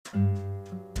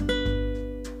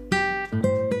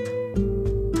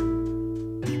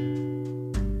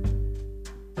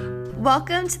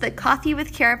welcome to the Coffee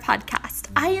with Kara podcast.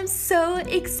 I am so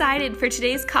excited for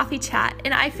today's coffee chat,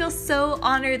 and I feel so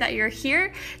honored that you're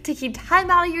here taking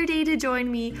time out of your day to join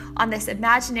me on this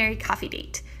imaginary coffee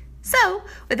date. So,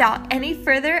 without any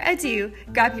further ado,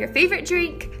 grab your favorite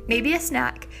drink, maybe a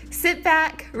snack, sit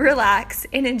back, relax,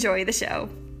 and enjoy the show.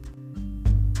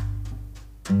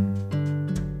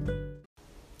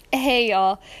 Hey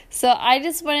y'all, so I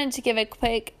just wanted to give a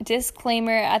quick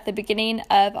disclaimer at the beginning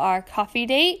of our coffee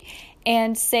date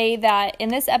and say that in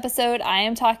this episode I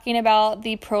am talking about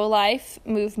the pro-life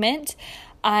movement.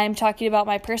 I'm talking about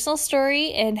my personal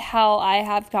story and how I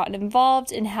have gotten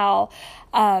involved and how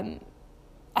I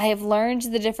have learned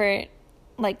the different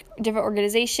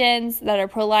organizations that are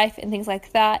pro-life and things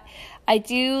like that. I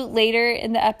do later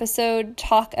in the episode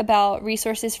talk about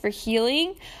resources for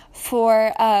healing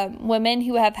for women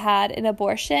who have had an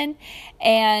abortion,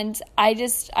 and I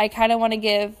kind of want to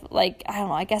give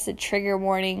a trigger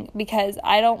warning, because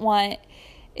I don't want,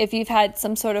 if you've had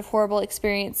some sort of horrible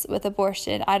experience with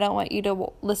abortion, I don't want you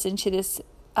to listen to this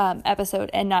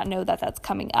episode and not know that that's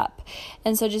coming up.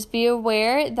 And so just be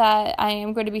aware that I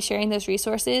am going to be sharing those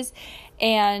resources,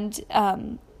 and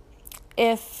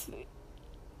if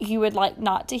you would like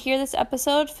not to hear this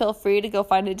episode, feel free to go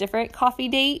find a different coffee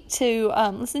date to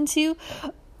listen to.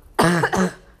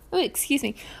 Oh, excuse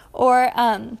me. Or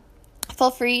feel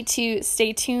free to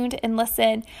stay tuned and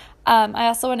listen. I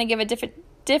also want to give a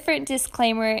different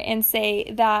disclaimer and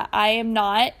say that I am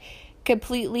not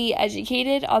completely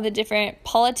educated on the different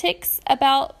politics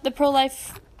about the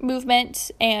pro-life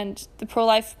movement and the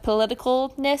pro-life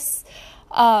politicalness.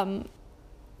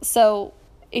 So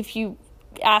if you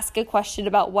ask a question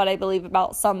about what I believe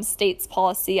about some state's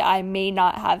policy, I may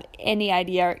not have any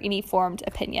idea or any formed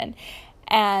opinion.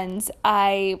 So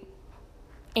I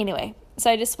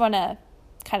just want to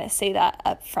kind of say that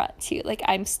up front too. Like,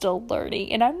 I'm still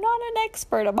learning and I'm not an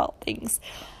expert about things.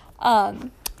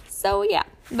 So yeah,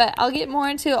 but I'll get more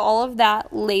into all of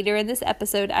that later in this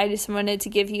episode. I just wanted to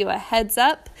give you a heads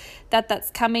up that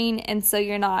that's coming, and so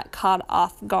you're not caught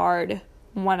off guard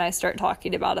when I start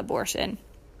talking about abortion.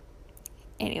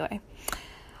 Anyway,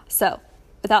 so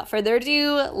without further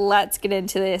ado, let's get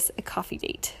into this coffee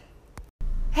date.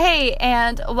 Hey,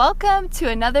 and welcome to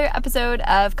another episode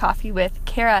of Coffee with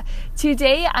Kara.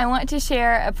 Today, I want to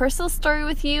share a personal story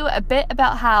with you, a bit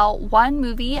about how one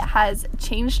movie has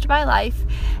changed my life,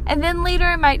 and then later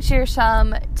I might share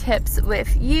some tips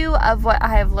with you of what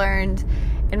I have learned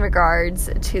in regards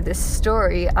to this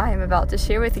story I am about to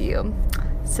share with you.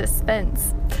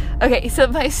 Suspense. Okay, so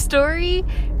my story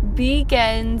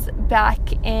begins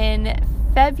back in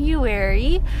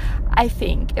February. I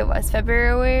think it was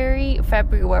February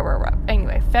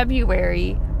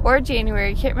or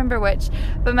January, can't remember which,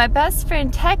 but my best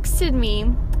friend texted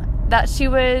me that she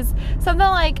was something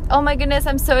like, oh my goodness,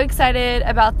 I'm so excited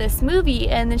about this movie,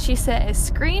 and then she sent a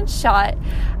screenshot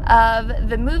of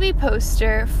the movie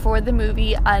poster for the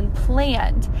movie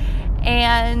Unplanned,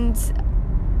 and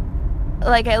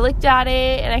I looked at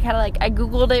it and I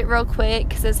Googled it real quick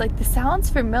because it's this sounds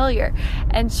familiar.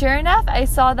 And sure enough, I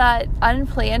saw that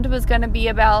Unplanned was going to be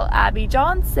about Abby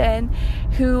Johnson,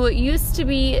 who used to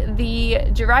be the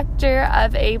director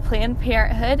of a Planned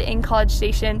Parenthood in College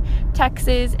Station,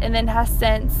 Texas, and then has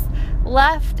since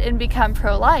left and become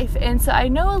pro-life. And so I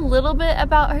know a little bit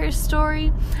about her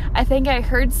story. I think I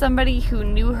heard somebody who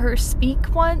knew her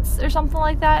speak once or something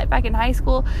like that back in high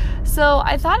school. So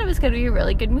I thought it was going to be a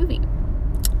really good movie.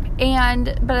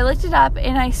 But I looked it up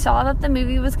and I saw that the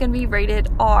movie was going to be rated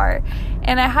R,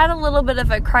 and I had a little bit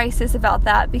of a crisis about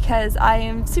that because I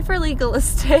am super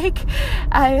legalistic.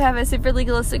 I have a super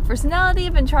legalistic personality.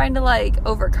 I've been trying to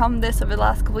overcome this over the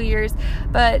last couple years,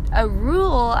 but a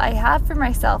rule I have for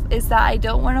myself is that I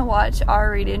don't want to watch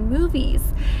R-rated movies.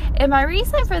 And my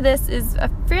reason for this is a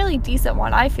fairly decent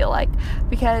one, I feel like,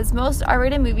 because most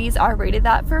R-rated movies are rated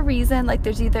that for a reason.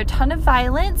 There's either a ton of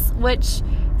violence, which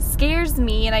scares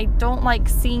me, and I don't like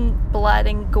seeing blood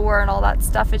and gore and all that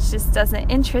stuff. It just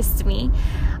doesn't interest me,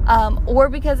 or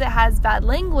because it has bad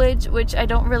language, which I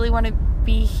don't really want to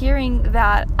be hearing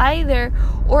that either,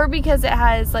 or because it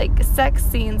has sex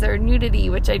scenes or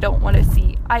nudity, which I don't want to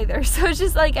see either. So it's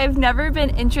just I've never been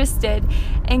interested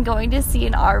in going to see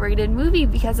an R-rated movie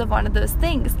because of one of those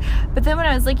things. But then when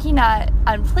I was looking at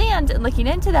Unplanned and looking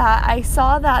into that, I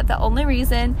saw that the only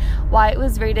reason why it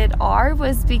was rated R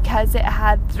was because it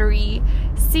had 3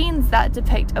 scenes that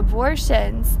depict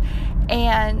abortions.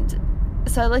 And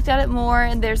so I looked at it more,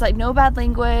 and there's no bad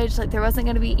language, there wasn't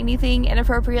going to be anything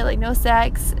inappropriate, no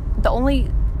sex. The only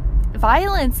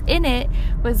violence in it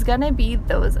was gonna be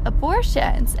those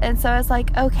abortions. And so I was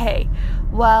like, okay,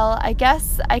 well, I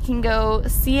guess I can go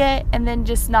see it and then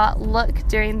just not look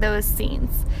during those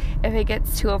scenes. If it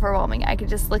gets too overwhelming, I could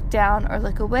just look down or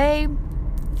look away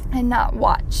and not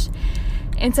watch.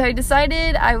 And so I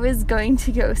decided I was going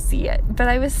to go see it, but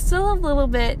I was still a little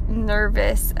bit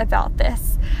nervous about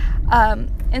this.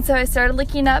 And so I started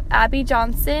looking up Abby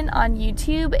Johnson on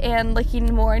YouTube and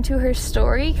looking more into her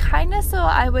story, kind of so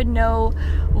I would know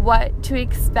what to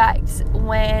expect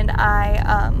when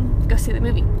I go see the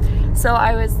movie. So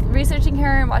I was researching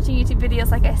her and watching YouTube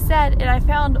videos, like I said, and I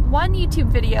found one YouTube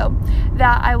video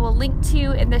that I will link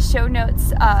to in the show notes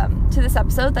to this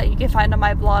episode that you can find on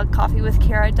my blog,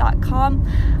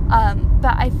 coffeewithkara.com.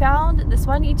 But I found this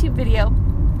one YouTube video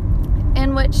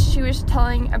in which she was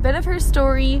telling a bit of her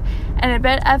story and a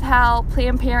bit of how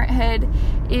Planned Parenthood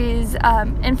is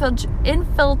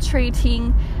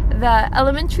infiltrating the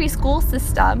elementary school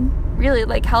system, really,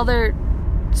 like how they're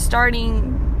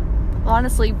starting,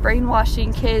 honestly,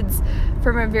 brainwashing kids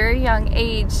from a very young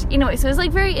age. Anyway, so it was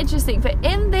like very interesting. But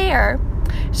in there,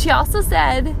 she also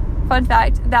said, fun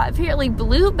fact, that apparently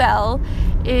Bluebell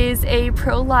is a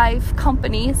pro-life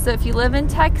company. So if you live in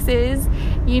Texas,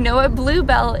 you know what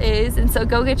Bluebell is, and so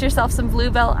go get yourself some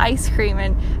Bluebell ice cream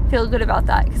and feel good about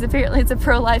that, because apparently it's a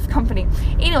pro-life company.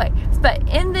 Anyway, but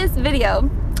in this video,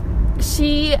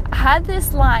 she had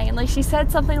this line, like she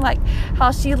said something like how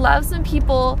she loves when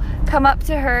people come up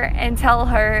to her and tell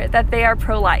her that they are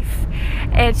pro-life.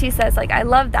 And she says, like, I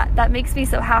love that. That makes me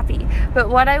so happy. But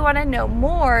what I want to know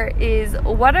more is,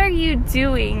 what are you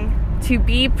doing to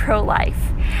be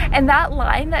pro-life? And that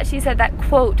line that she said, that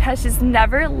quote, has just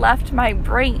never left my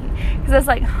brain, because I was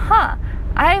like,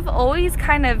 I've always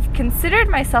kind of considered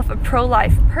myself a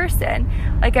pro-life person.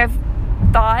 Like, I've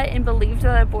thought and believed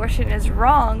that abortion is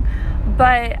wrong,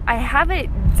 but I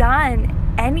haven't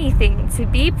done anything to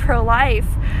be pro-life,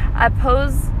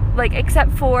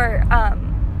 except for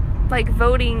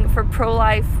voting for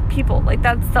pro-life people. Like,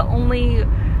 that's the only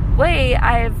way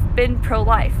I've been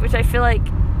pro-life, which I feel like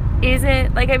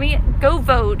isn't, like, I mean, go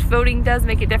vote. Voting does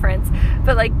make a difference,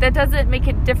 but like, that doesn't make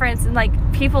a difference in like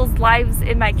people's lives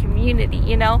in my community,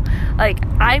 you know? Like,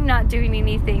 I'm not doing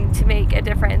anything to make a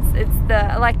difference. It's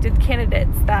the elected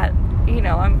candidates that, you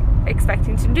know, I'm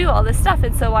expecting to do all this stuff,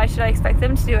 and so why should I expect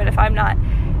them to do it if I'm not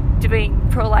doing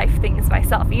pro-life things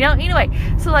myself, you know? Anyway,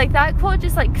 so like, that quote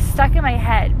just like stuck in my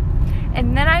head.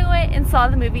 And then I went and saw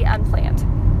the movie Unplanned,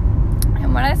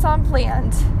 and when I saw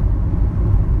Unplanned,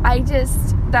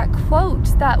 that quote,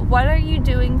 that what are you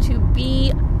doing to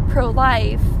be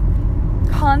pro-life,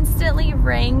 constantly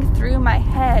rang through my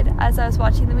head as I was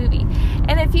watching the movie.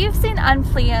 And if you've seen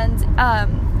Unplanned,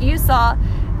 you saw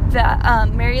that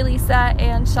Mary Lisa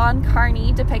and Sean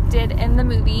Carney depicted in the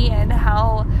movie, and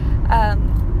how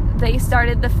they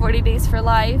started the 40 Days for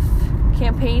Life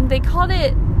campaign. They called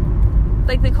it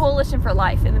like the Coalition for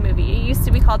Life in the movie. It used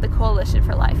to be called the Coalition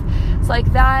for Life. So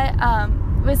like that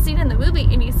was seen in the movie,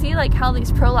 and you see like how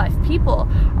these pro-life people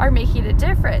are making a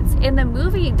difference. And the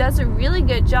movie does a really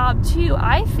good job too,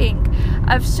 I think,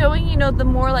 of showing, you know, the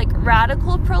more like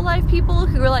radical pro-life people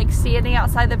who are like standing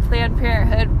outside the Planned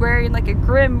Parenthood wearing like a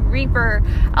Grim Reaper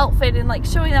outfit and like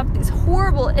showing up these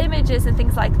horrible images and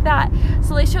things like that.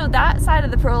 So they show that side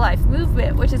of the pro-life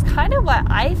movement, which is kind of what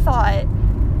I thought,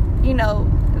 you know,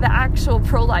 the actual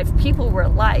pro-life people were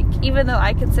like, even though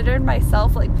I considered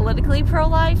myself like politically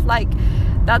pro-life. Like,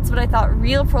 that's what I thought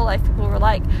real pro-life people were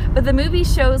like. But the movie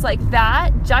shows like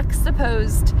that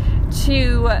juxtaposed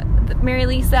to Mary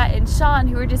Lisa and Sean,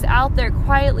 who were just out there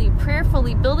quietly,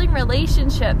 prayerfully building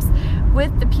relationships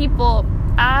with the people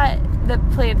at the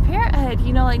Planned Parenthood,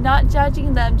 you know, like not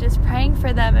judging them, just praying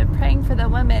for them and praying for the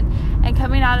women, and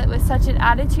coming at it with such an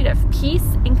attitude of peace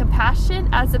and compassion,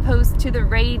 as opposed to the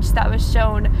rage that was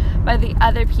shown by the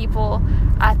other people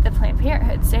at the Planned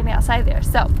Parenthood standing outside there.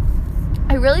 So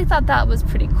I really thought that was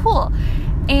pretty cool.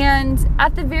 And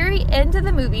at the very end of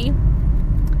the movie,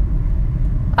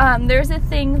 there's a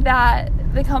thing that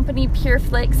the company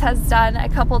PureFlix has done a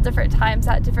couple different times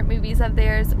at different movies of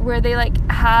theirs, where they like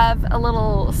have a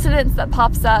little sentence that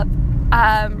pops up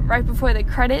right before the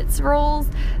credits rolls.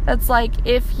 That's like,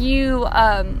 if you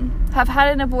have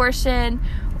had an abortion,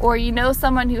 or you know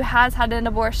someone who has had an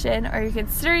abortion, or you're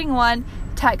considering one,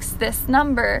 text this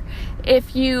number.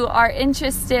 If you are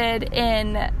interested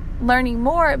in learning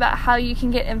more about how you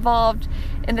can get involved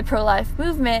in the pro-life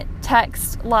movement,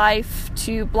 text life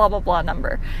to blah blah blah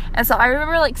number. And so I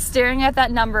remember like staring at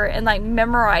that number and like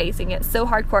memorizing it so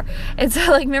hardcore, and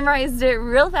so like memorized it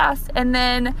real fast. And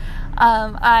then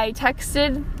I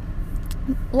texted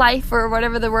life, or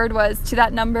whatever the word was, to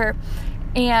that number,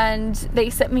 and they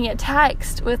sent me a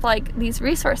text with like these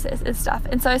resources and stuff.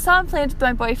 And so I saw them Planned with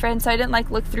my boyfriend, so I didn't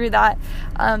like look through that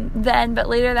then, but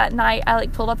later that night I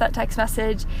like pulled up that text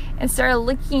message and started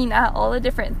looking at all the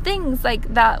different things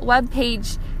like that web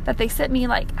page that they sent me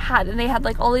like had, and they had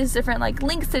like all these different like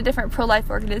links to different pro-life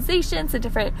organizations and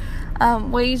different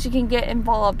ways you can get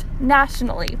involved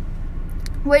nationally.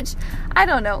 Which, I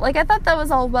don't know, like I thought that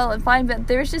was all well and fine, but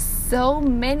there's just so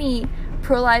many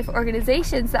pro-life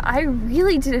organizations that I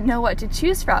really didn't know what to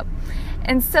choose from.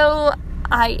 And so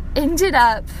I ended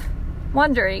up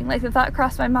wondering, like the thought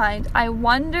crossed my mind, I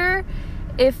wonder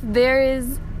if there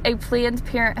is a Planned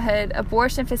Parenthood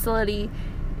abortion facility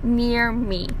near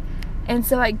me. And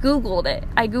so I Googled it.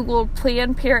 I Googled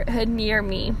Planned Parenthood near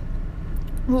me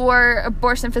or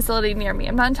abortion facility near me.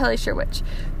 I'm not entirely sure which.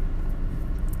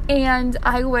 And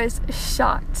I was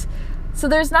shocked. So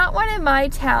there's not one in my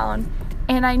town,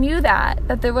 and I knew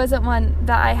that there wasn't one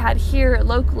that I had here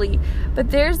locally,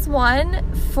 but there's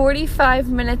one 45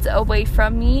 minutes away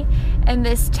from me in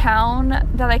this town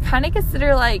that I kind of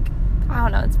consider like, I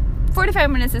don't know, it's 45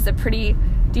 minutes is a pretty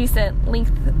decent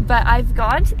length, but I've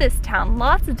gone to this town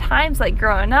lots of times, like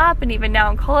growing up and even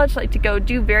now in college, like to go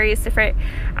do various different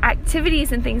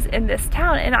activities and things in this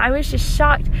town, and I was just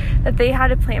shocked that they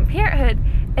had a Planned Parenthood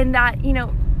and that, you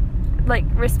know, like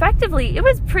respectively, it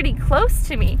was pretty close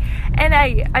to me. And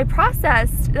I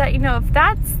processed that, you know, if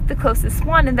that's the closest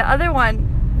one, and the other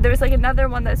one, there was like another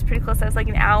one that was pretty close, that was like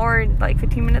an hour and like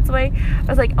 15 minutes away. I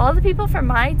was like, all the people from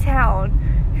my town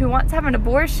who want to have an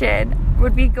abortion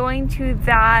would be going to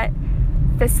that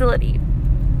facility.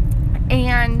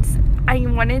 And I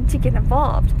wanted to get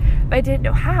involved, but I didn't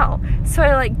know how. So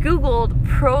I like Googled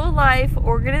pro-life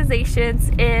organizations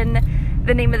in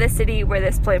the name of the city where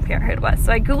this Planned Parenthood was.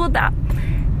 So I Googled that,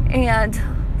 and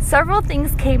several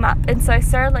things came up. And so I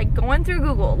started like going through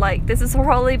Google, like this is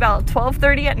probably about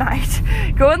 12:30 at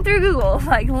night, going through Google,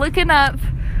 like looking up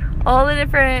all the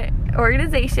different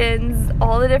organizations,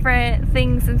 all the different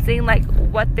things, and seeing like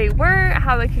what they were,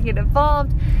 how I could get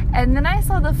involved. And then I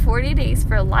saw the 40 Days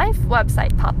for Life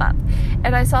website pop up,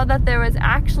 and I saw that there was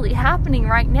actually happening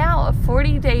right now a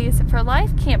 40 Days for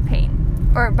Life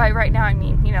campaign. Or by right now I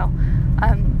mean, you know,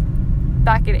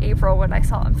 back in April when I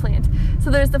saw it planned. So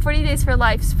there's the 40 Days for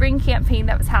Life spring campaign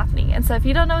that was happening. And so if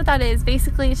you don't know what that is,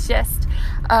 basically it's just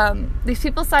these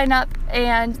people sign up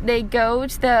and they go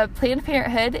to the Planned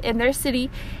Parenthood in their city,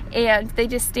 and they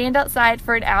just stand outside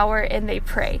for an hour and they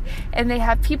pray. And they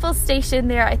have people stationed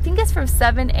there, I think it's from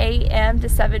 7 a.m. to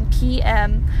 7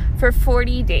 p.m. for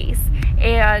 40 days.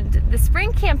 And the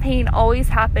spring campaign always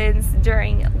happens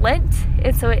during Lent,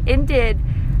 and so it ended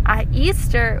at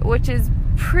Easter, which is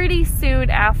pretty soon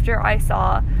after I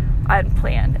saw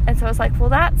Unplanned. And so I was like, well,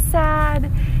 that's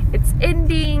sad. It's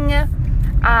ending.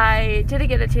 I didn't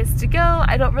get a chance to go.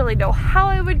 I don't really know how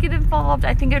I would get involved.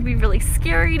 I think it'd be really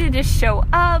scary to just show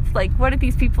up. Like, what if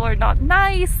these people are not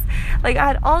nice? Like, I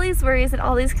had all these worries and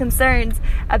all these concerns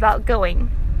about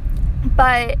going.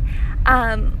 But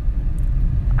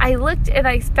I looked and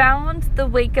I found the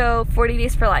Waco 40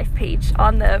 Days for Life page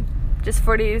on the just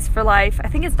 40 Days for Life. I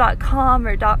think it's .com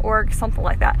or .org, something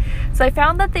like that. So I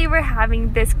found that they were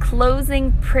having this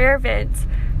closing prayer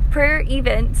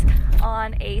event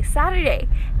on a Saturday,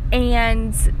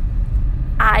 and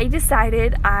I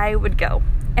decided I would go.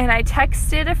 And I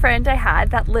texted a friend I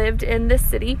had that lived in this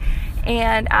city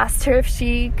and asked her if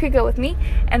she could go with me.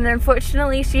 And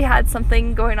unfortunately, she had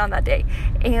something going on that day.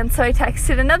 And so I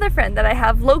texted another friend that I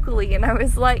have locally, and I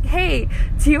was like, hey,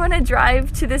 do you want to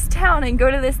drive to this town and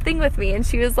go to this thing with me? And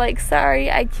she was like,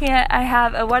 sorry, I can't. I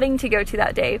have a wedding to go to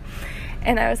that day.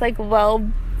 And I was like,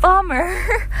 well, bummer.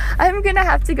 I'm gonna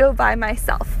have to go by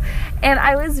myself. And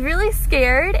I was really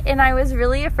scared, and I was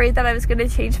really afraid that I was gonna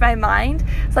change my mind.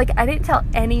 So like, I didn't tell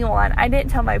anyone. I didn't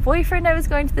tell my boyfriend I was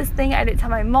going to this thing. I didn't tell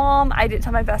my mom. I didn't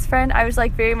tell my best friend. I was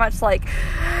like very much like,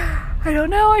 I don't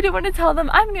know. I didn't want to tell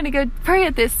them I'm gonna go pray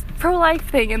at this pro-life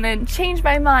thing and then change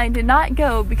my mind and not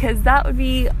go, because that would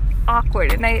be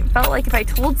awkward. And I felt like if I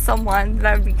told someone that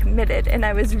I would be committed, and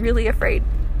I was really afraid.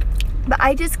 But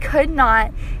I just could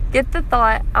not get the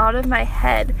thought out of my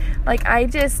head. Like, I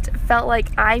just felt like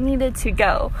I needed to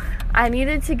go. I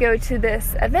needed to go to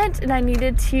this event, and I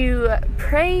needed to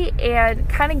pray and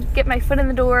kind of get my foot in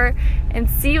the door and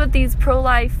see what these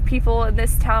pro-life people in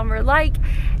this town were like.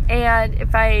 And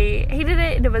if I hated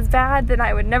it and it was bad, then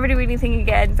I would never do anything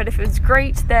again. But if it was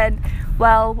great, then,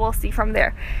 well, we'll see from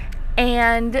there.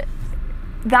 And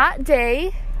that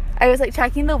day, I was like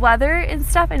checking the weather and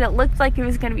stuff, and it looked like it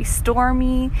was going to be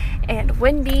stormy and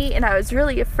windy, and I was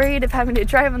really afraid of having to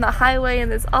drive on the highway in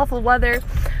this awful weather.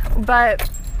 But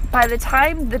by the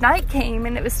time the night came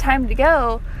and it was time to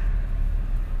go,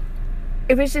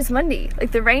 it was just windy.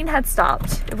 Like, the rain had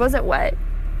stopped. It wasn't wet.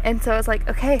 And so I was like,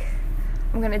 okay,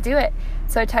 I'm going to do it.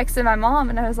 So I texted my mom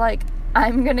and I was like,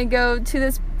 I'm going to go to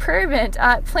this prayer event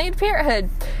at Planned Parenthood.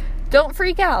 Don't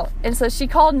freak out. And so she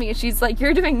called me and she's like,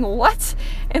 you're doing what?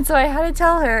 And so I had to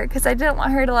tell her, because I didn't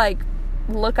want her to like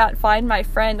find my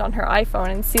friend on her iPhone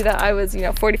and see that I was,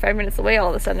 45 minutes away all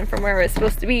of a sudden from where I was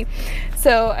supposed to be.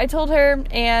 So I told her,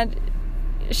 and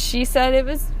she said it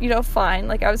was, fine.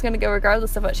 Like, I was going to go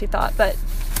regardless of what she thought. But,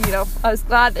 I was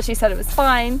glad that she said it was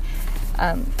fine,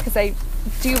 because I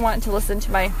do want to listen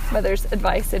to my mother's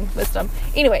advice and wisdom.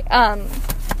 Anyway,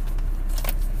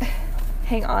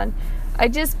 hang on. I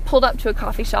just pulled up to a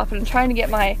coffee shop and I'm trying to get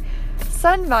my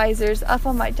sun visors up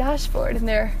on my dashboard, and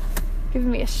they're giving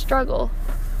me a struggle.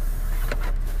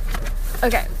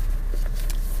 Okay.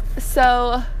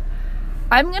 So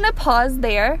I'm going to pause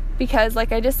there because,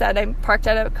 like I just said, I'm parked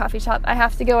at a coffee shop. I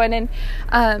have to go in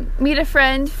and meet a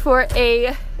friend for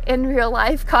a in real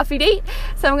life coffee date.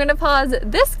 So I'm going to pause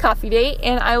this coffee date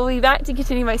and I will be back to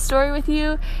continue my story with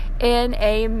you in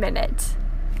a minute.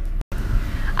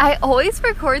 I always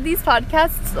record these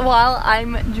podcasts while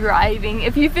I'm driving.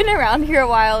 If you've been around here a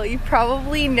while, you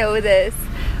probably know this,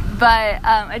 but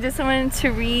I just wanted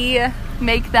to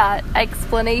remake that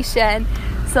explanation.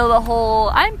 So the whole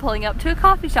I'm pulling up to a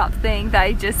coffee shop thing that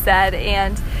I just said,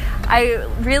 and I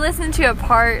re-listened to a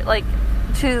part, like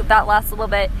to that last little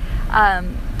bit,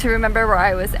 to remember where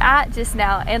I was at just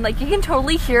now, and like you can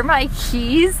totally hear my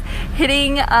keys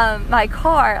hitting my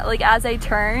car like as I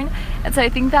turn, and so I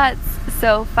think that's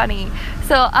so funny.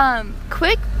 So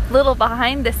quick little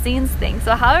behind the scenes thing.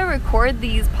 So how I record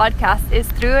these podcasts is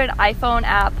through an iPhone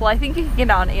app. Well, I think you can get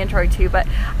it on Android too, but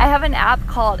I have an app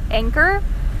called Anchor.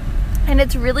 And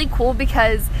it's really cool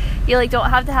because you like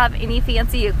don't have to have any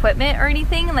fancy equipment or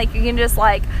anything. Like, you can just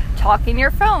like talk in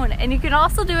your phone, and you can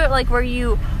also do it like where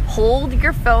you hold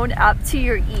your phone up to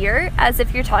your ear as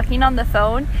if you're talking on the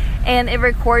phone, and it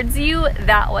records you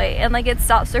that way, and like it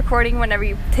stops recording whenever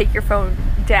you take your phone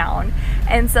down.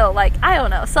 And so like, I don't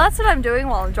know, so that's what I'm doing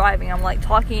while I'm driving. I'm like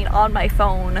talking on my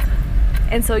phone,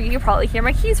 and so you can probably hear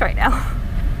my keys right now.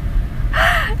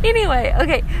 Anyway,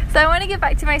 okay, so I want to get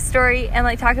back to my story and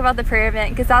like talk about the prayer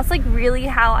event, because that's like really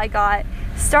how I got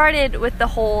started with the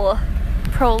whole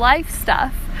pro-life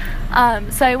stuff.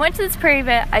 So I went to this prayer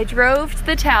event. I drove to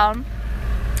the town.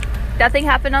 Nothing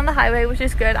happened on the highway, which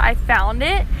is good. I found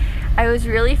it. I was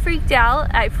really freaked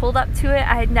out. I pulled up to it.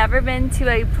 I had never been to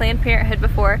a Planned Parenthood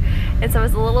before, and so I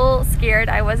was a little scared.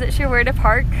 I wasn't sure where to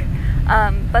park,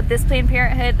 but this Planned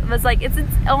Parenthood was like, it's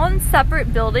its own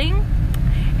separate building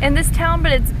in this town,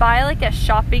 but it's by like a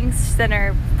shopping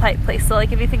center type place. So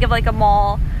like if you think of like a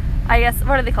mall, I guess,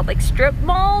 what are they called, like strip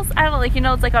malls? I don't know, like,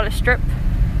 it's like on a strip.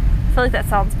 I feel like that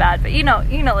sounds bad, but you know,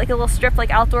 like a little strip, like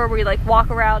outdoor, where you like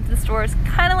walk around to the stores,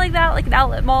 kind of like that, like an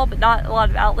outlet mall, but not a lot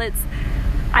of outlets.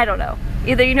 I don't know,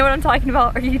 either you know what I'm talking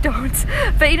about or you don't.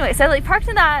 But anyway, so I like parked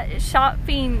in that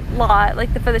shopping lot,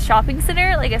 like for the shopping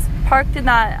center. Like I parked in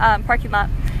that parking lot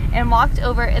and walked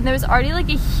over, and there was already like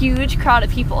a huge crowd of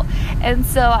people. And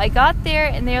so I got there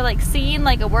and they were like singing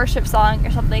like a worship song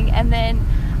or something, and then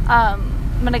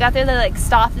when I got there, they like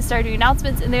stopped and started doing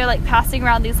announcements, and they were like passing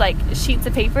around these like sheets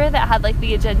of paper that had like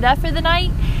the agenda for the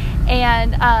night.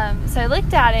 And so I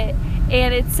looked at it,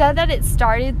 and it said that it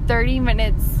started 30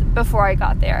 minutes before I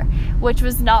got there, which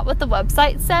was not what the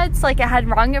website said. So like I had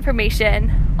wrong information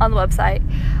on the website,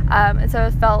 and so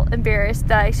I felt embarrassed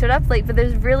that I showed up late, but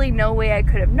there's really no way I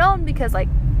could have known, because like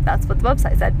that's what the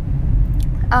website said.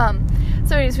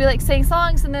 So anyways, we like sang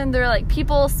songs, and then there were like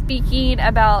people speaking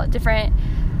about different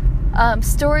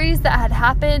stories that had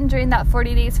happened during that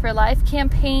 40 Days for Life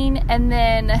campaign, and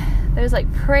then there was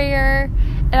like prayer,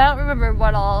 and I don't remember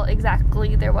what all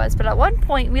exactly there was, but at one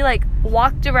point we like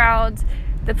walked around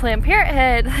the Planned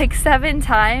Parenthood like 7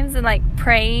 times and like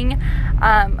praying,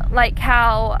 like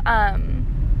how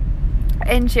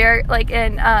in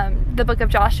the book of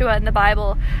Joshua in the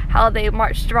Bible, how they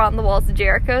marched around the walls of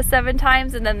Jericho 7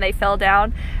 times and then they fell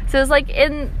down. So it was like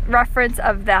in reference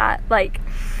of that, like,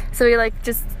 so we like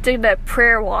just did a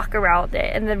prayer walk around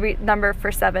it, and the number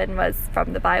for 7 was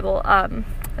from the Bible.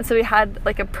 And so we had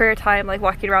like a prayer time, like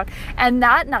walking around, and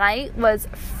that night was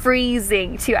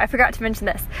freezing too. I forgot to mention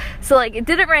this. So like it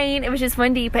didn't rain, it was just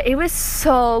windy, but it was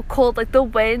so cold. Like the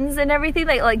winds and everything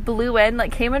like blew in,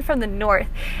 like came in from the north.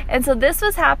 And so this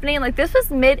was happening, like this was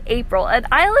mid-April, and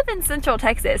I live in Central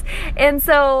Texas, and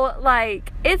so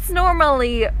like it's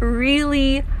normally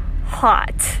really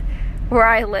hot where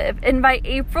I live. And by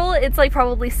April, it's like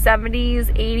probably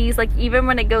 70s, 80s. Like even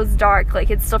when it goes dark, like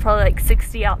it's still probably like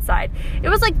 60 outside. It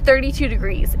was like 32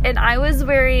 degrees. And I was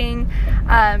wearing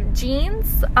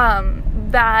jeans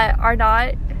that are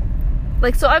not,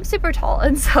 like, so I'm super tall,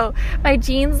 and so my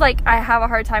jeans, like, I have a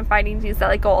hard time finding jeans that,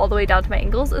 like, go all the way down to my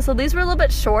ankles, and so these were a little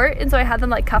bit short, and so I had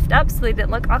them, like, cuffed up so they didn't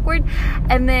look awkward.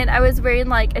 And then I was wearing,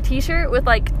 like, a t-shirt with,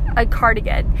 like, a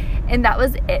cardigan, and that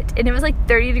was it. And it was like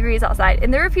 30 degrees outside,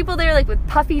 and there were people there, like, with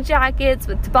puffy jackets,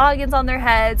 with toboggans on their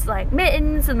heads, like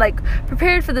mittens, and like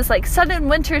prepared for this like sudden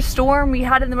winter storm we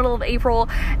had in the middle of April.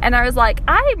 And I was like,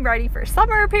 I'm ready for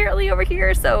summer apparently over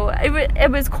here. So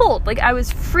it was cold, like I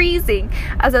was freezing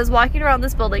as I was walking around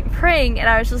this building praying, and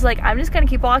I was just like, I'm just gonna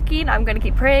keep walking, I'm gonna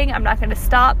keep praying, I'm not gonna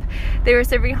stop. They were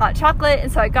serving hot chocolate, and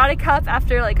so I got a cup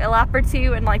after like a lap or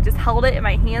two and like just held it in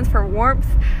my hands for warmth.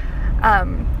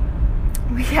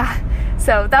 Yeah,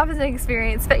 so that was an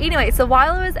experience. But anyway, so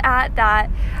while I was at that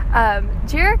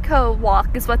Jericho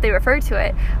walk is what they referred to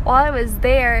it, while I was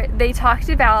there, they talked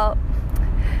about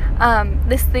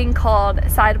this thing called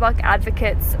Sidewalk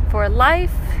Advocates for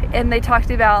Life, and they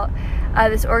talked about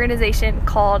this organization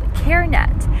called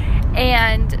CareNet.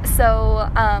 And so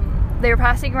they were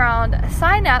passing around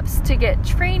sign-ups to get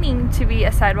training to be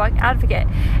a sidewalk advocate.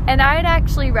 And I had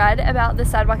actually read about the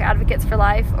Sidewalk Advocates for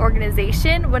Life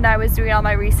organization when I was doing all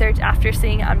my research after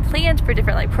seeing Unplanned for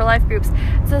different like pro-life groups.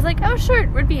 So I was like, oh sure, it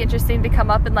would be interesting to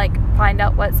come up and like find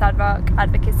out what sidewalk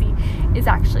advocacy is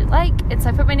actually like. And so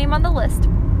I put my name on the list.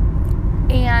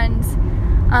 And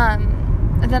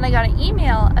then I got an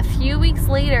email a few weeks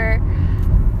later,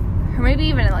 or maybe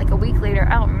even like a week later,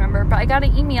 I don't remember, but I got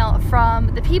an email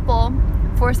from the people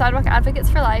for Sidewalk Advocates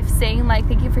for Life saying like,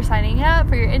 thank you for signing up,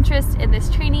 for your interest in this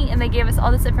training, and they gave us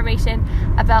all this information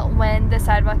about when the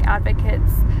Sidewalk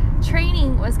Advocates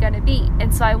training was going to be.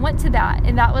 And so I went to that,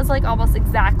 and that was like almost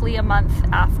exactly a month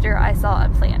after I saw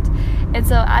Unplanned. And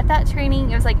so at that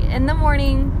training, it was like in the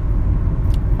morning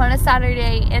on a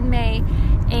Saturday in May,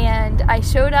 and I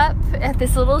showed up at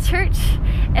this little church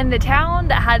in the town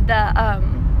that had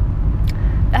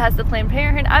that has the Planned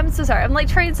Parenthood. I'm so sorry. I'm like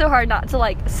trying so hard not to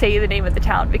like say the name of the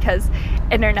town because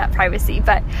internet privacy.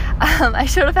 But I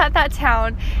showed up at that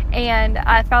town, and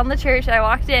I found the church, and I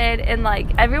walked in, and like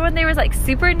everyone there was like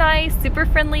super nice, super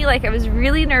friendly. Like I was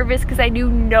really nervous because I knew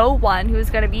no one who was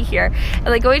going to be here. And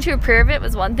like going to a prayer event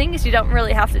was one thing, because you don't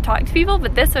really have to talk to people,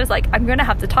 but this I was like, I'm going to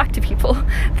have to talk to people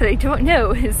that I don't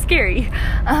know. Is scary.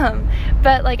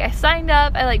 But like I signed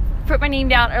up, I like put my name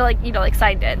down, or like, you know, like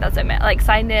signed in, that's what I meant, like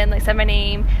signed in, like said my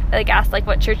name, they, like asked like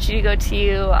what church do you go to,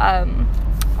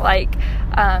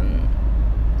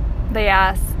 they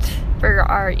asked for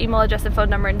our email address and phone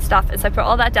number and stuff, and so I put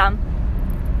all that down.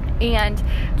 And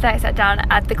then I sat down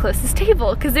at the closest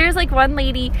table, because there's like one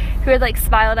lady who had like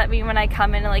smiled at me when I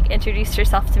come in and like introduced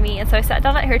herself to me, and so I sat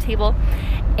down at her table.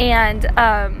 And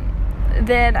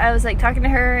then I was like talking to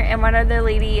her and one other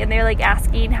lady, and they were like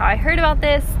asking how I heard about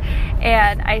this,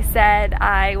 and I said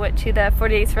I went to the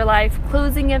 40 Days for Life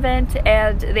closing event,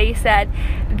 and they said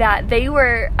that they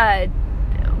were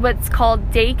what's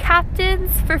called day captains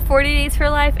for 40 Days for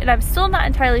Life, and I'm still not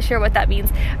entirely sure what that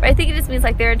means, but I think it just means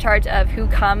like they're in charge of who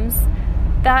comes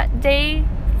that day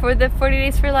for the 40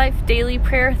 Days for Life daily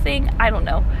prayer thing. I don't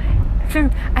know.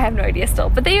 I have no idea still,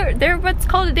 but they're what's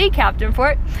called a day captain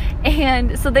for it.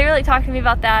 And so they were like talking to me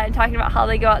about that, and talking about how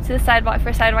they go out to the sidewalk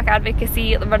for sidewalk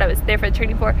advocacy, what I was there for the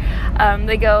training for.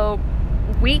 They go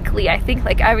weekly, I think,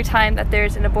 like every time that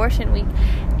there's an abortion week.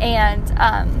 And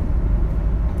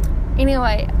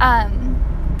anyway,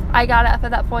 I got up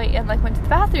at that point and like went to the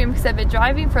bathroom, because I've been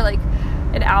driving for like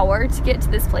an hour to get to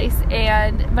this place.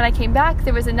 And when I came back,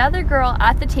 there was another girl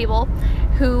at the table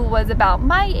who was about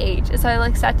my age. And so I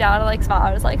like sat down and like smiled.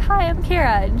 I was like, hi, I'm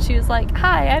Kara. And she was like,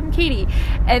 hi, I'm Katie.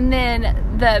 And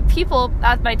then the people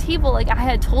at my table, like I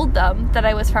had told them that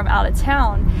I was from out of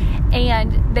town,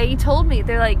 and they told me,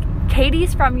 they're like,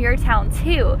 Katie's from your town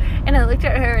too. And I looked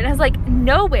at her and I was like,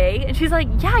 no way. And she's like,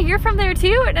 yeah, you're from there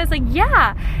too? And I was like,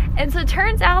 yeah. And so it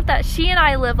turns out that she and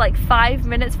I live like 5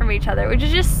 minutes from each other, which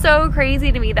is just so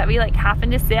crazy to me that we like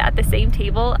happen to sit at the same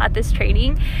table at this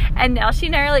training. And now she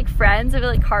and I are like friends, and we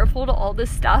like carpool to all this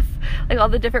stuff, like all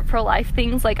the different pro-life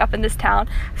things like up in this town,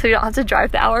 so we don't have to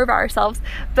drive the hour by ourselves.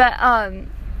 But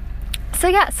so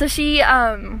yeah, so she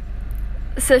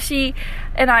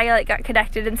and I like got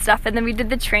connected and stuff, and then we did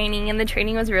the training, and the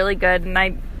training was really good,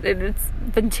 and it's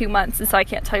been 2 months, and so I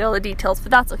can't tell you all the details,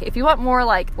 but that's okay. If you want more,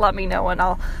 like let me know, and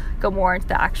I'll go more into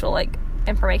the actual like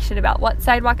information about what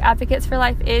Sidewalk Advocates for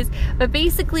Life is. But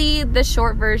basically the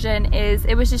short version is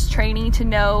it was just training to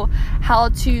know how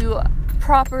to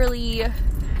properly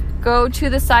go to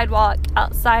the sidewalk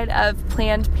outside of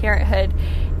Planned Parenthood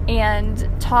and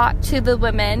talk to the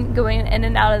women going in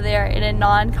and out of there in a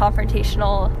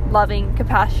non-confrontational, loving,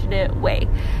 compassionate way.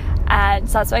 And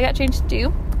so that's what I got trained to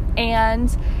do. And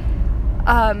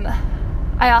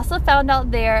I also found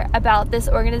out there about this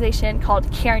organization called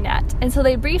CareNet. And so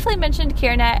they briefly mentioned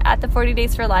CareNet at the 40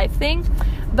 Days for Life thing,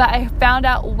 but I found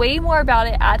out way more about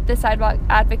it at the Sidewalk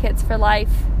Advocates for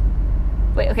Life.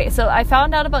 So I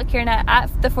found out about CareNet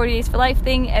at the 40 Days for Life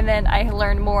thing, and then I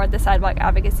learned more at the Sidewalk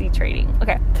Advocacy training.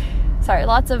 Okay, sorry,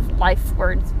 lots of life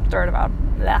words thrown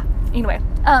around. Blah. Anyway,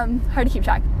 hard to keep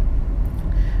track.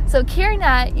 So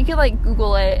CareNet, you can like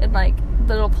Google it and like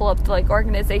it'll pull up the like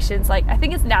organizations. Like I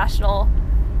think it's a national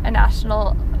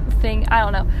thing. I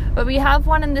don't know, but we have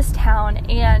one in this town,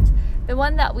 and the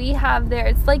one that we have there,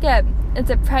 it's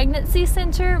a pregnancy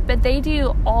center, but they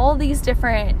do all these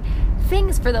different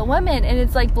things for the women, and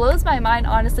it's like blows my mind,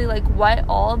 honestly, like what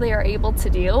all they are able to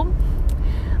do.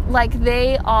 Like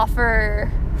they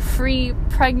offer free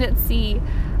pregnancy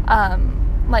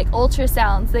like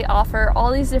ultrasounds, they offer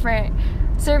all these different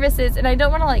services, and I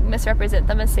don't want to like misrepresent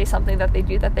them and say something that they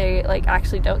do that they like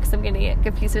actually don't, because I'm getting it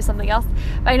confused with something else.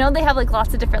 But I know they have like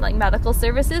lots of different like medical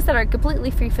services that are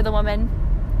completely free for the woman.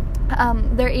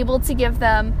 They're able to give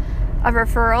them a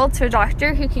referral to a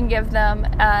doctor who can give them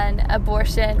an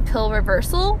abortion pill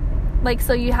reversal. Like,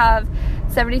 so you have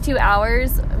 72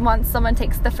 hours. Once someone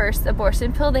takes the first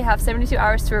abortion pill, they have 72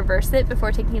 hours to reverse it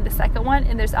before taking the second one,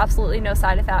 and there's absolutely no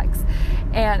side effects,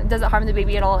 and it doesn't harm the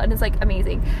baby at all, and it's like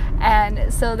amazing.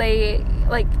 And so they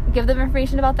like give them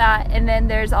information about that. And then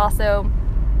there's also,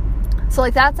 so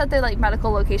like that's at their like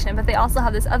medical location, but they also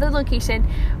have this other location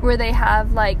where they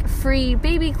have like free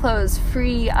baby clothes,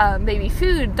 free baby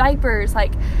food, diapers,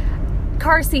 like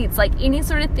car seats, like any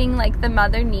sort of thing like the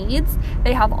mother needs.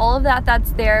 They have all of that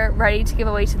that's there ready to give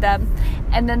away to them.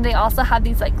 And then they also have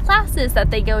these like classes that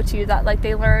they go to that like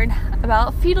they learn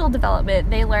about fetal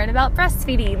development, they learn about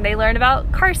breastfeeding, they learn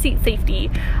about car seat safety.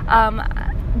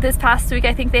 This past week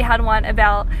I think they had one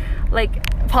about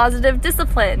like positive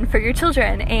discipline for your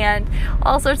children and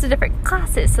all sorts of different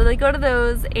classes. So they go to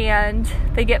those and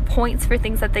they get points for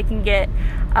things that they can get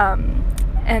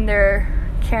in their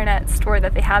CareNet store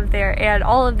that they have there, and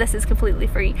all of this is completely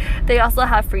free. They also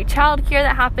have free childcare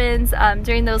that happens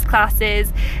during those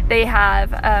classes. They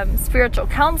have spiritual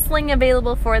counseling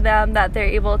available for them that they're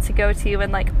able to go to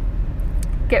and like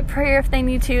get prayer if they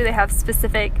need to. They have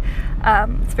specific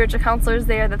spiritual counselors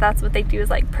there that's what they do,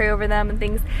 is like pray over them and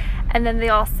things. And then they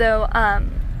also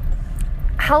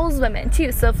house women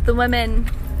too. So if the women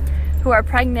who are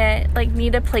pregnant like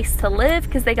need a place to live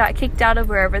because they got kicked out of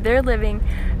wherever they're living,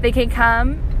 they can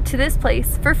come to this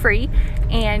place for free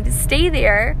and stay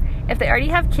there. If they already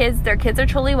have kids, their kids are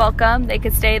totally welcome. They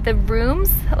could stay at the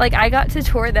rooms. Like I got to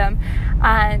tour them,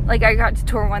 and like I got to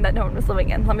tour one that no one was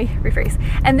living in. Let me rephrase.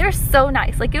 And they're so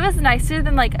nice. Like it was nicer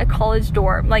than like a college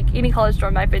dorm, like any college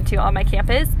dorm I've been to on my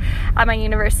campus at my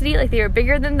university. Like they were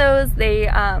bigger than those. They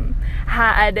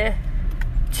had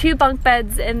 2 bunk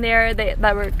beds in there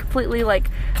that were completely like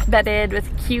bedded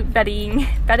with cute bedding.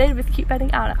 I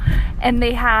don't know. And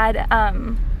they had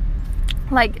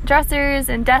like dressers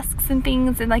and desks and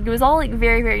things, and like it was all like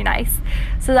very, very nice.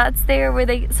 So that's there where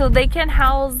they can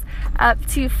house up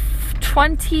to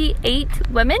 28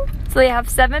 women. So they have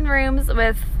 7 rooms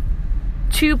with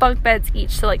 2 bunk beds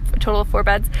each, so like a total of 4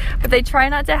 beds, but they try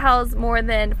not to house more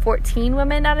than 14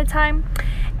 women at a time,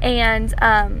 and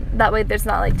that way there's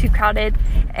not like too crowded.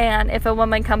 And if a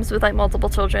woman comes with like multiple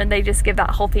children, they just give that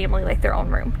whole family like their own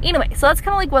room. Anyway, so that's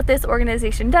kind of like what this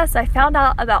organization does. So I found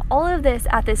out about all of this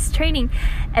at this training,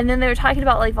 and then they were talking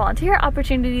about like volunteer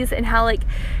opportunities and how like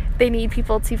they need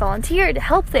people to volunteer to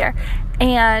help there.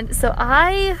 And so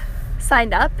I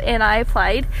signed up and I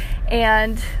applied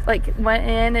and like went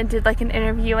in and did like an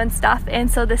interview and stuff. And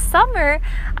so this summer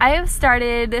I have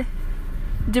started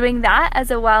doing that as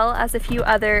well as a few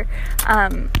other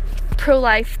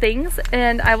pro-life things,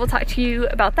 and I will talk to you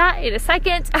about that in a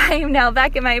second. I am now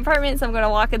back in my apartment, so I'm going to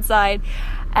walk inside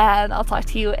and I'll talk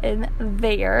to you in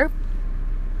there.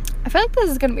 I feel like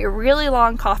this is going to be a really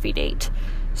long coffee date,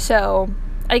 so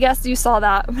I guess you saw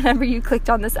that whenever you clicked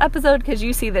on this episode because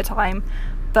you see the time.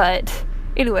 But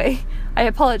anyway, I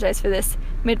apologize for this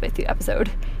midway through episode.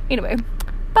 Anyway,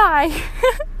 bye.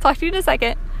 Talk to you in a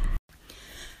second.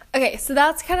 Okay, so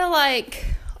that's kind of like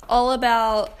all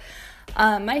about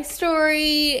my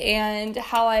story and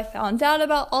how I found out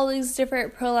about all these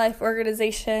different pro-life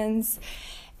organizations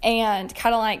and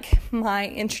kind of like my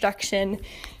introduction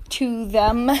to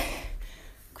them.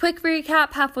 Quick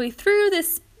recap halfway through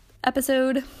this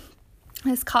episode,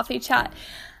 this coffee chat.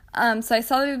 So I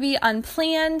saw the movie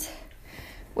Unplanned,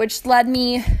 which led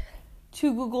me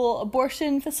to Google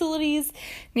abortion facilities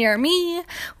near me,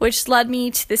 which led me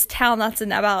to this town that's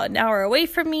about an hour away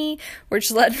from me,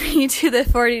 which led me to the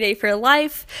 40 Day for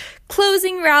Life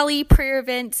closing rally prayer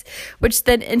event, which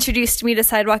then introduced me to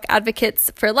Sidewalk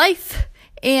Advocates for Life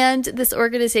and this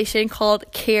organization called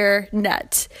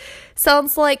CareNet.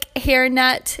 Sounds like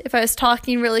hairnet. If I was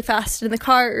talking really fast in the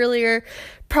car earlier,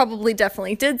 probably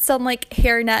definitely did sound like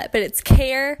hairnet, but it's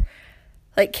care,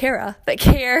 like Kara, but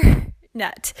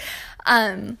CareNet.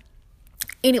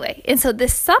 Anyway, and so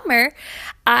this summer,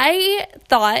 I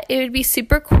thought it would be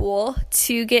super cool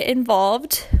to get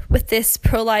involved with this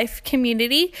pro-life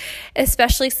community,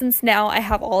 especially since now I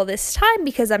have all this time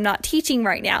because I'm not teaching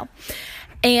right now.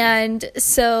 And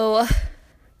so,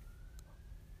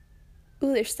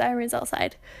 there's sirens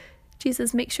outside.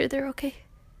 Jesus, make sure they're okay.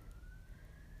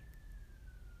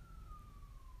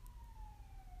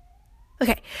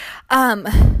 Okay, that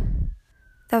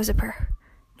was a prayer.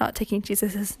 Not taking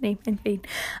Jesus' name in vain.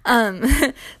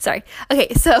 Sorry.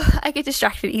 Okay, so I get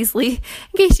distracted easily,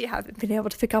 in case you haven't been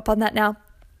able to pick up on that now.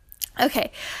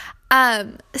 Okay,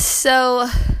 so,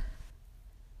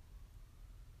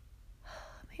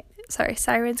 sorry,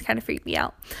 sirens kind of freak me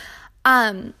out.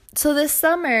 So this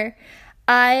summer,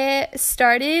 I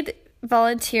started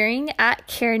volunteering at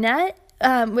CareNet,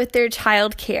 with their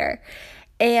child care.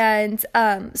 And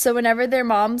so whenever the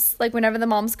moms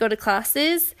go to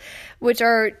classes, which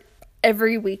are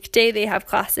every weekday, they have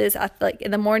classes at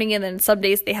in the morning, and then some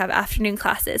days they have afternoon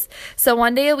classes. So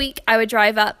one day a week I would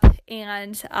drive up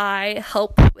and I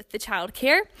help with the child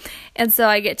care. And so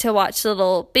I get to watch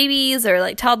little babies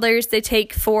or toddlers. They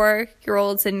take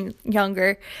 4-year-olds and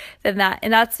younger than that.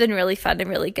 And that's been really fun and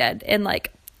really good. And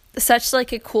such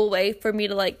a cool way for me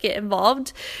to get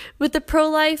involved with the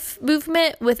pro-life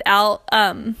movement without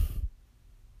I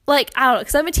don't know,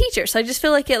 because I'm a teacher, so I just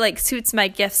feel like it suits my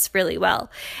gifts really well,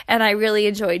 and I really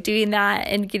enjoy doing that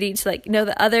and getting to know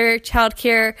the other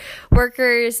childcare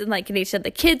workers and getting to know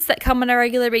the kids that come on a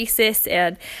regular basis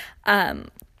and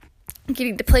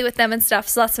getting to play with them and stuff.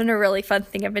 So that's been a really fun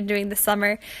thing I've been doing this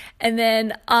summer. And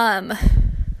then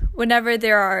whenever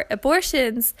there are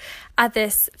abortions at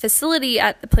this facility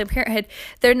at the Planned Parenthood,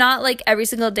 they're not every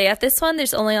single day at this one.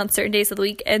 There's only on certain days of the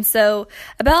week. And so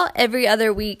about every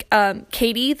other week,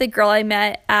 Katie, the girl I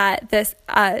met at this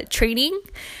training,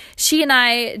 she and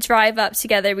I drive up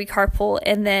together. We carpool,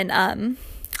 and then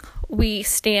we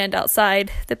stand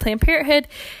outside the Planned Parenthood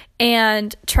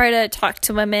and try to talk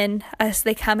to women as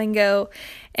they come and go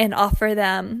and offer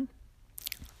them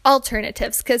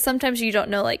alternatives, because sometimes you don't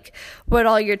know what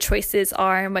all your choices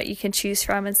are and what you can choose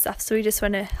from and stuff. So we just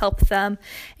want to help them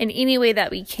in any way that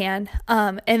we can.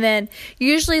 And then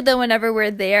usually though, whenever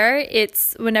we're there,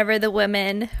 it's whenever the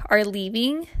women are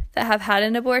leaving that have had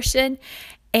an abortion.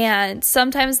 And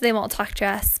sometimes they won't talk to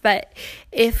us, but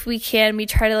if we can, we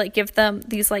try to give them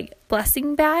these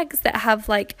blessing bags that have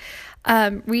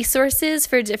resources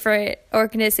for different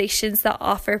organizations that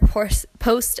offer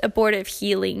post-abortive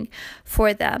healing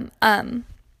for them.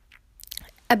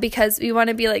 Because we want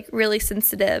to be really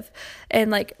sensitive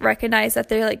and recognize that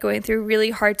they're going through a really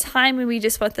hard time, and we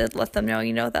just want to let them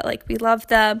know, that we love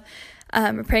them,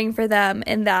 we're praying for them,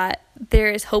 and that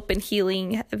there is hope and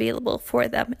healing available for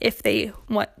them if they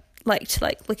want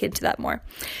to look into that more.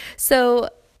 So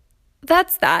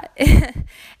that's that.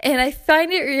 And I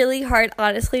find it really hard,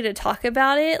 honestly, to talk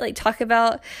about it, talk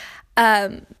about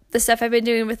the stuff I've been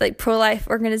doing with pro-life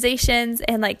organizations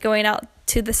and going out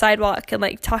to the sidewalk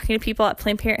and talking to people at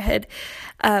Planned Parenthood,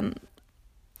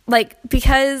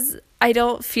 because I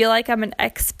don't feel like I'm an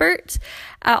expert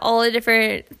at all the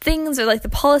different things or the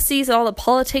policies and all the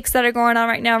politics that are going on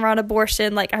right now around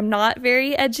abortion. I'm not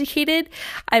very educated.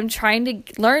 I'm trying to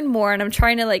learn more, and I'm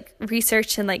trying to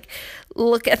research and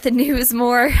look at the news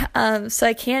more, so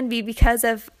I can be, because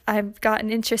I've gotten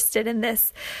interested in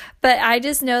this. But I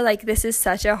just know this is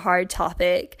such a hard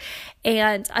topic,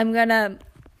 and I'm gonna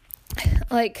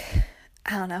I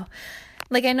don't know.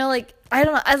 I know, I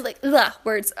don't know,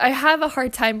 words. I have a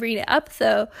hard time bringing it up,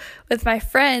 though, with my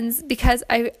friends, because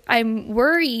I'm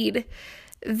worried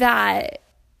that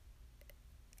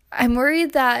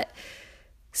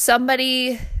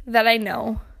somebody that I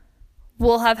know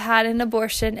will have had an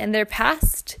abortion in their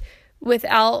past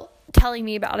without telling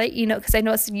me about it, because I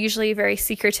know it's usually a very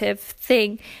secretive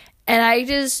thing, and I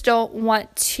just don't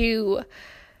want to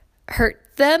hurt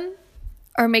them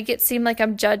or make it seem like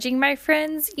I'm judging my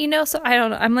friends, so I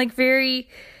don't know. I'm very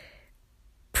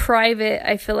private,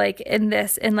 I feel in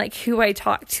this, and who I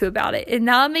talk to about it. And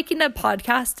now I'm making a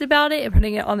podcast about it and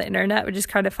putting it on the internet, which is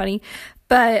kind of funny.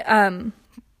 But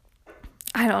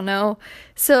I don't know.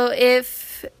 So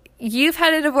if you've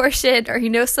had an abortion or you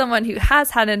know someone who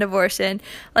has had an abortion,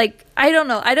 like, I don't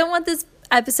know. I don't want this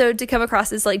episode to come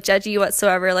across as like judgy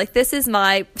whatsoever. Like, this is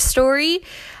my story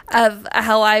of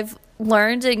how I've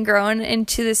learned and grown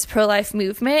into this pro-life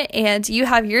movement, and you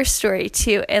have your story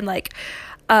too. And like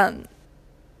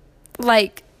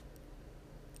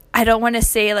I don't want to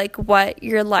say like what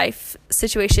your life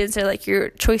situations or like your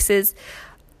choices,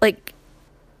 like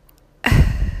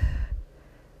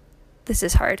this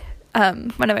is hard.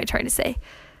 What am I trying to say?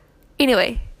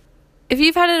 Anyway, if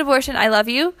you've had an abortion, I love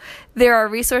you. There are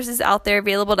resources out there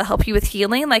available to help you with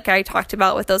healing, like I talked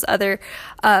about with those other,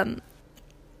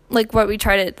 like what we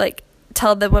try to like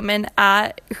tell the women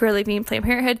who are leaving Planned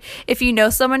Parenthood. If you know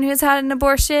someone who's had an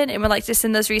abortion and would like to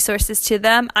send those resources to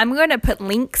them, I'm going to put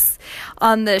links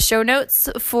on the show notes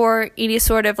for any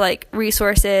sort of like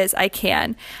resources I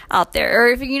can out there. Or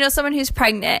if you know someone who's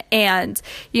pregnant and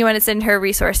you want to send her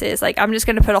resources, like I'm just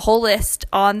going to put a whole list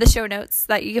on the show notes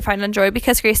that you can find on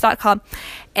joybecausegrace.com.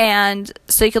 And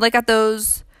so you can look at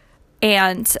those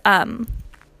and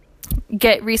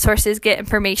get resources, get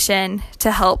information to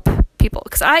help people,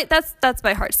 because that's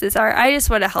my heart's desire. I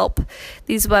just want to help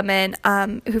these women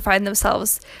who find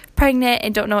themselves pregnant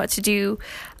and don't know what to do,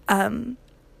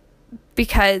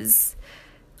 because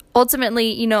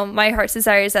ultimately, you know, my heart's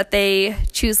desire is that they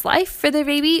choose life for their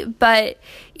baby. But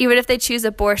even if they choose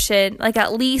abortion, like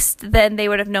at least then they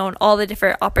would have known all the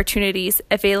different opportunities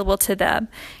available to them,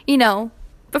 you know,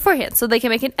 beforehand, so they can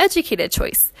make an educated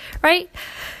choice, right?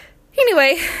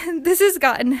 Anyway, this has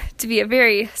gotten to be a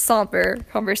very somber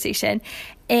conversation,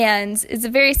 and it's a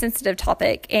very sensitive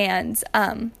topic, and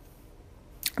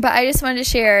but I just wanted to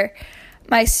share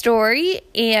my story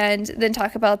and then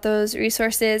talk about those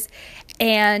resources.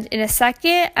 And in a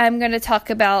second, I'm going to talk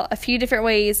about a few different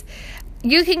ways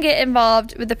you can get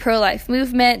involved with the pro-life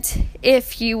movement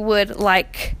if you would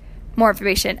like more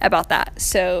information about that.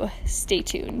 So stay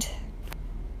tuned.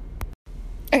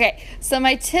 Okay, so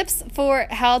my tips for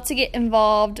how to get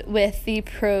involved with the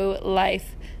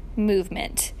pro-life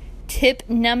movement. Tip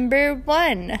number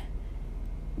 1,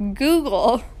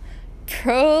 Google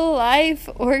pro-life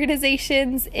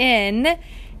organizations and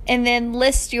then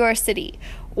list your city,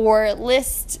 or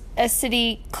list a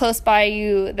city close by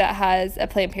you that has a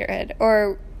Planned Parenthood,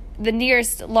 or the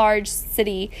nearest large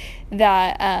city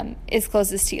that is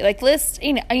closest to you. Like list,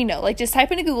 like just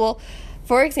type into Google.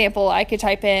 For example, I could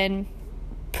type in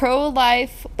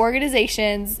pro-life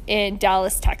organizations in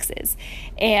Dallas, Texas,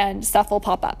 and stuff will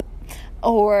pop up.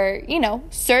 Or,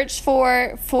 search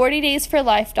for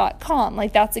 40daysforlife.com.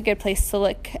 Like that's a good place to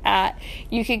look at.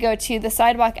 You could go to the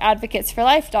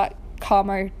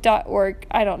sidewalkadvocatesforlife.com or .org.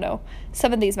 I don't know.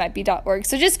 Some of these might be .org.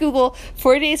 So just Google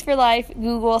 40 Days for Life,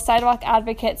 Google Sidewalk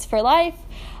Advocates for Life.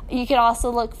 You can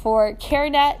also look for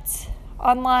CareNet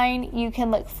online. You can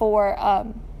look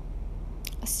for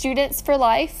Students for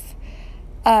Life.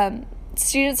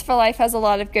 Students for Life has a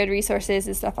lot of good resources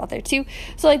and stuff out there too.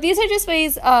 So like these are just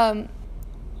ways,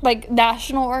 like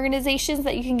national organizations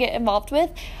that you can get involved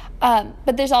with.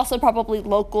 But there's also probably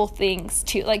local things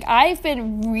too. Like I've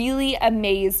been really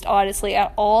amazed, honestly,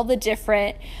 at all the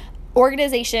different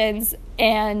organizations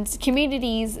and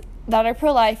communities that are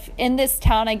pro-life in this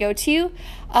town I go to.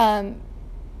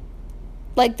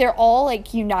 Like they're all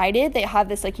like united. They have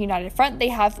this like united front. They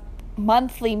have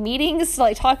monthly meetings to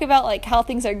like talk about like how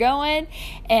things are going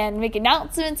and make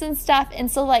announcements and stuff. And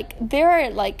so like there are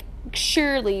like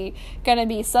surely gonna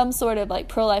be some sort of like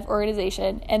pro-life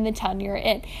organization in the town you're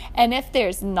in. And if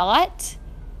there's not,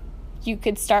 you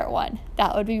could start one.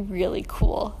 That would be really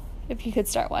cool if you could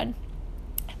start one.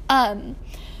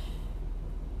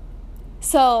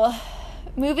 So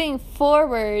moving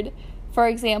forward, for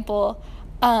example,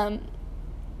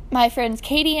 my friends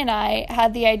Katie and I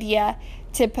had the idea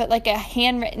to put like a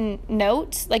handwritten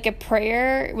note, like a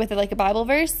prayer with like a Bible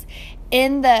verse,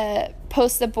 in the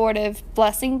post-abortive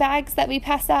blessing bags that we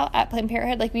pass out at Planned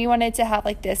Parenthood. Like we wanted to have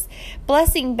like this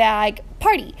blessing bag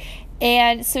party.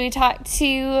 And so we talked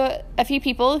to a few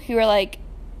people who are like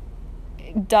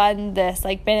done this,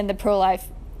 like been in the pro-life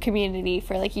community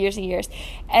for like years and years,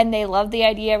 and they love the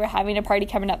idea. We're having a party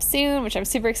coming up soon, which I'm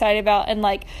super excited about. And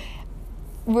like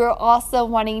we're also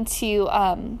wanting to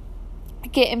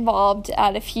get involved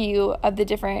at a few of the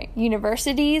different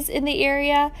universities in the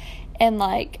area and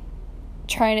like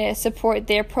trying to support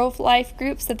their pro-life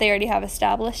groups that they already have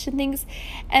established and things.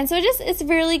 And so it's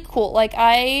really cool. Like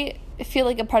I feel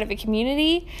like a part of a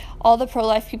community. All the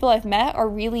pro-life people I've met are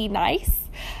really nice.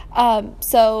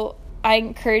 So I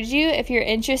encourage you, if you're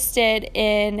interested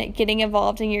in getting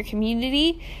involved in your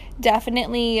community,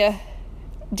 definitely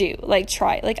do. Like,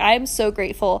 try. Like, I'm so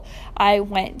grateful I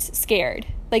went scared.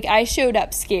 Like, I showed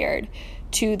up scared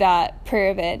to that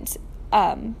prayer event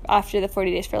after the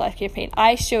 40 Days for Life campaign.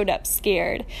 I showed up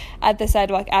scared at the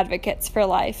Sidewalk Advocates for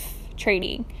Life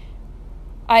training.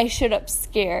 I showed up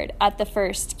scared at the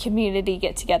first community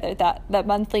get-together, that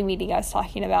monthly meeting I was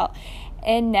talking about.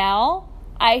 And now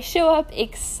I show up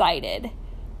excited.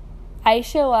 I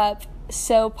show up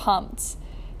so pumped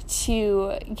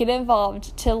to get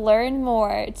involved, to learn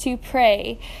more, to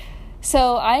pray.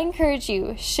 So I encourage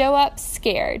you, show up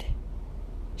scared.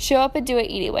 Show up and do it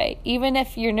anyway. Even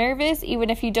if you're nervous, even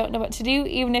if you don't know what to do,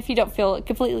 even if you don't feel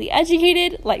completely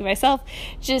educated, like myself,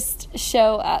 just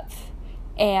show up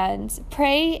and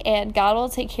pray, and God will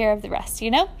take care of the rest, you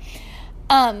know?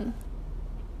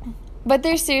 But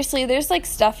there's like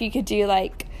stuff you could do,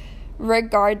 like,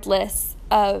 regardless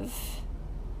of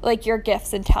like your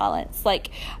gifts and talents. Like,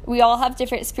 we all have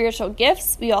different spiritual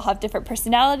gifts, we all have different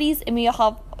personalities, and we all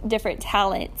have different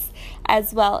talents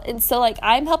as well. And so, like,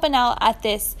 I'm helping out at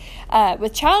this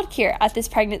with childcare at this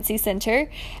pregnancy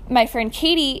center. My friend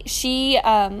Katie, she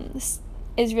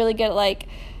is really good at like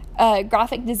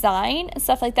graphic design and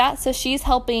stuff like that. So she's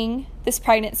helping this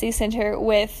pregnancy center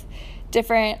with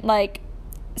different like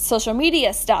social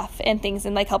media stuff and things,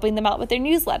 and like helping them out with their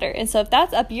newsletter. And so if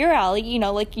that's up your alley, you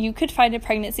know, like, you could find a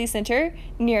pregnancy center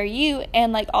near you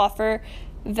and like offer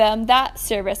them that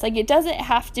service. Like, it doesn't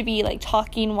have to be like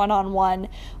talking one-on-one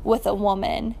with a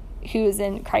woman who's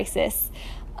in crisis.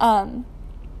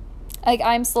 Like,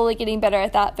 I'm slowly getting better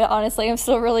at that, but honestly, I'm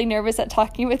still really nervous at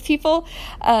talking with people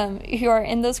who are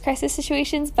in those crisis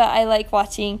situations. But I like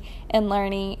watching and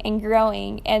learning and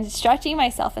growing and stretching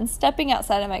myself and stepping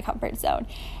outside of my comfort zone.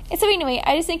 And so anyway,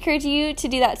 I just encourage you to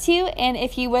do that too. And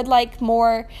if you would like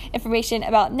more information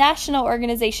about national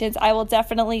organizations, I will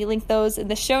definitely link those in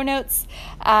the show notes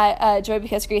at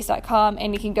joybecausegrace.com,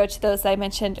 and you can go to those that I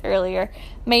mentioned earlier.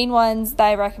 Main ones that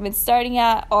I recommend starting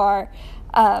at are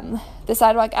the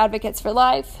Sidewalk Advocates for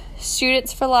Life,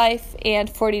 Students for Life, and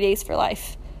 40 Days for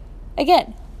Life.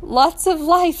 Again, lots of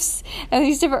lives and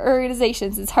these different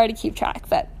organizations. It's hard to keep track,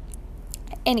 but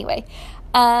anyway,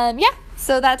 yeah,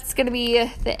 so that's going to be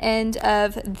the end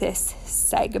of this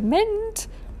segment.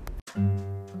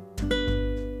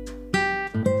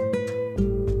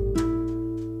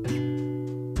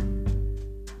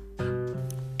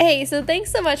 Hey, so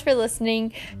thanks so much for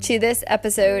listening to this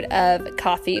episode of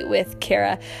Coffee with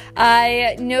Kara.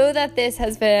 I know that this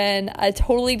has been a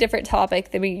totally different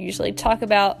topic than we usually talk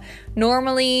about.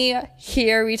 Normally,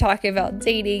 here we talk about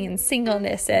dating and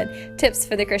singleness and tips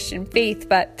for the Christian faith,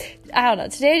 but I don't know.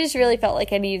 Today I just really felt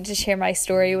like I needed to share my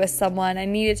story with someone. I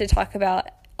needed to talk about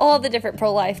all the different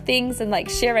pro-life things and like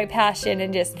share my passion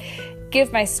and just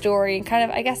give my story, and kind of,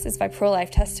 I guess it's my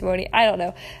pro-life testimony. I don't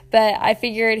know, but I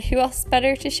figured who else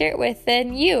better to share it with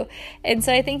than you. And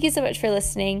so I thank you so much for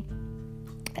listening.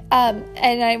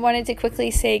 And I wanted to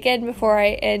quickly say again before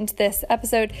I end this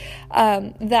episode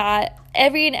that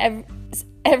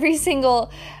every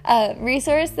single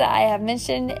resource that I have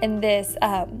mentioned in this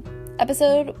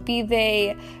episode, be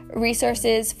they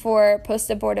resources for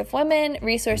post-abortive women,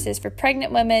 resources for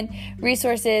pregnant women,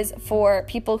 resources for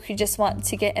people who just want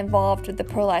to get involved with the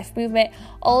pro-life movement,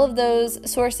 all of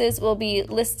those sources will be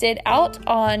listed out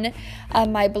on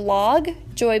my blog,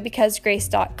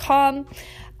 joybecausegrace.com.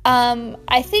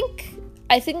 I think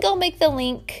I'll make the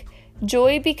link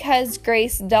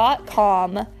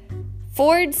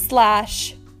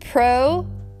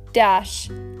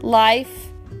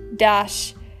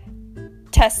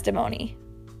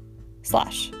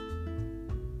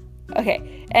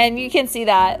Okay, and you can see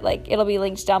that, like, it'll be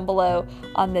linked down below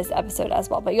on this episode as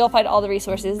well, but you'll find all the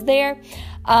resources there.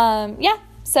 Yeah,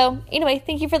 so anyway,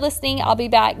 thank you for listening. I'll be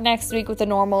back next week with a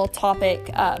normal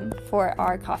topic for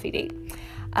our coffee date.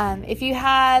 If you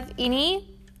have any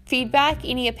feedback,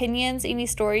 any opinions, any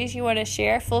stories you want to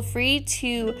share, feel free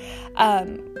to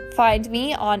find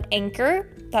me on Anchor.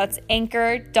 That's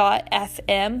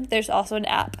anchor.fm. There's also an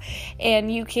app, and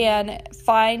you can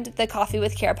find the Coffee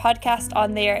with Kara podcast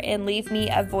on there and leave me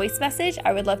a voice message.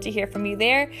 I would love to hear from you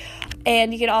there.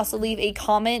 And you can also leave a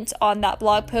comment on that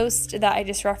blog post that I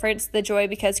just referenced,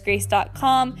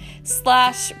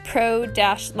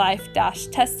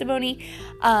 thejoybecausegrace.com/pro-life-testimony.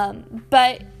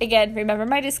 But again, remember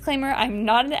my disclaimer, I'm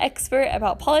not an expert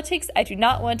about politics. I do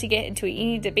not want to get into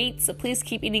any debates, so please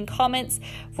keep any comments,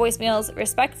 voicemails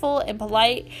respectful and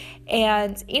polite.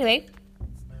 And anyway,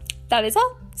 that is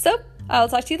all. So I'll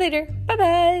talk to you later.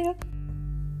 Bye-bye.